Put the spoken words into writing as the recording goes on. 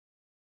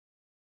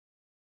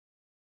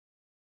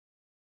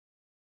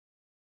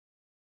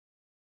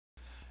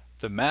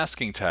The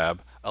masking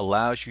tab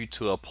allows you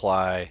to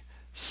apply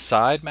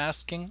side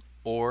masking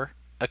or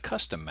a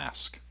custom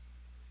mask.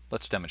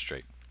 Let's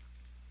demonstrate.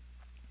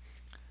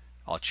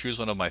 I'll choose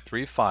one of my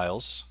 3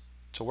 files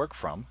to work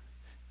from.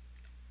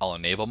 I'll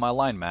enable my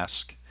line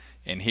mask,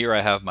 and here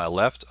I have my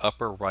left,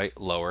 upper, right,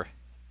 lower,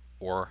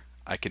 or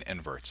I can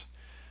invert.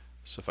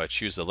 So if I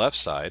choose the left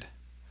side,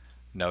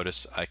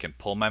 notice I can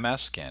pull my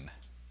mask in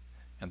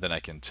and then I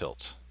can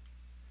tilt.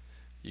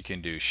 You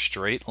can do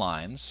straight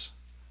lines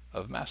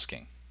of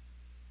masking.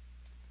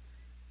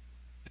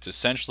 It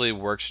essentially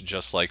works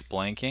just like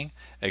blanking,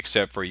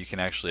 except for you can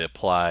actually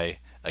apply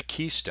a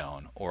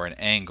keystone or an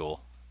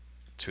angle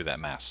to that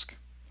mask.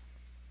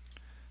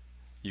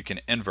 You can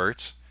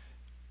invert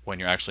when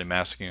you're actually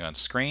masking on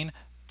screen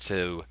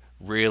to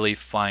really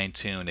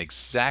fine-tune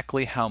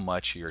exactly how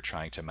much you're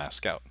trying to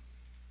mask out.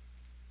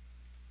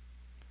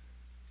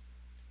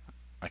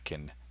 I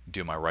can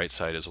do my right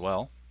side as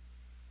well.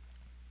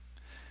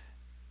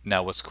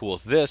 Now what's cool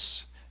with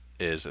this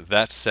is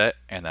that's set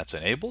and that's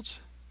enabled.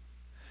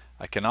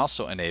 I can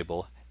also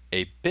enable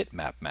a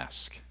bitmap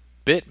mask.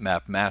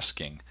 Bitmap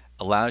masking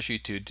allows you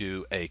to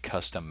do a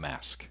custom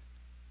mask.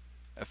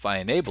 If I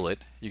enable it,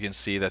 you can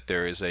see that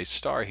there is a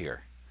star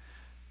here.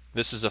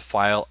 This is a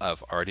file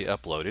I've already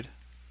uploaded.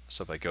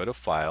 So if I go to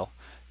File,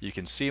 you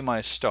can see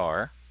my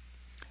star,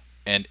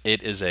 and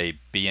it is a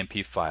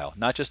BMP file.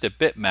 Not just a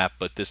bitmap,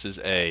 but this is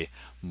a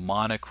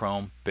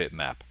monochrome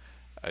bitmap.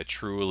 A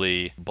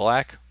truly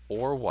black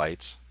or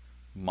white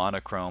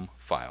monochrome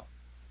file.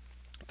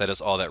 That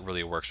is all that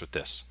really works with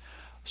this.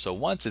 So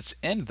once it's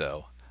in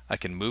though, I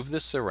can move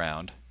this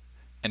around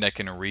and I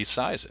can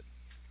resize it,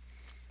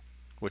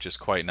 which is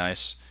quite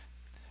nice.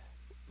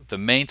 The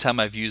main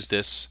time I've used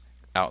this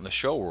out in the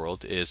show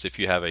world is if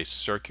you have a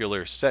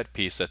circular set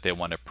piece that they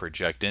want to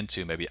project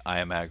into, maybe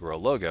IMAG or a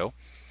logo.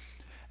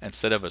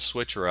 Instead of a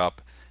switcher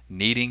up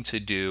needing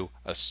to do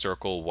a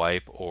circle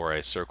wipe or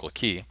a circle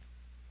key,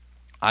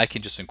 I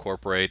can just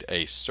incorporate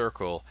a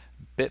circle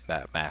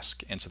bitmap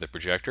mask into the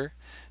projector,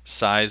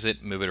 size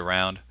it, move it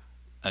around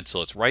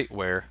until it's right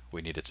where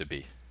we need it to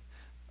be.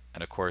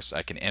 And of course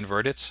I can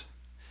invert it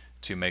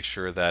to make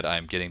sure that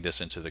I'm getting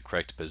this into the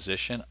correct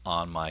position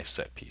on my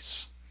set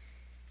piece.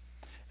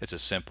 It's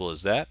as simple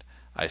as that.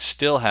 I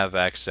still have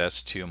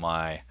access to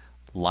my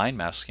line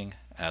masking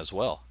as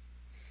well.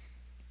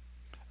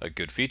 A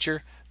good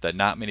feature that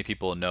not many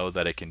people know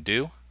that it can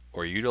do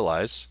or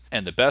utilize,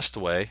 and the best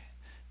way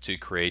to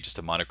create just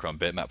a monochrome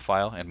bitmap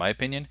file, in my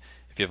opinion,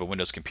 if you have a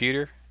Windows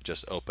computer,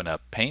 just open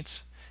up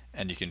Paint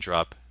and you can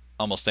drop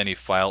almost any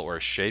file or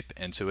shape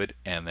into it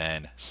and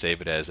then save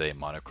it as a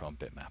monochrome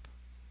bitmap.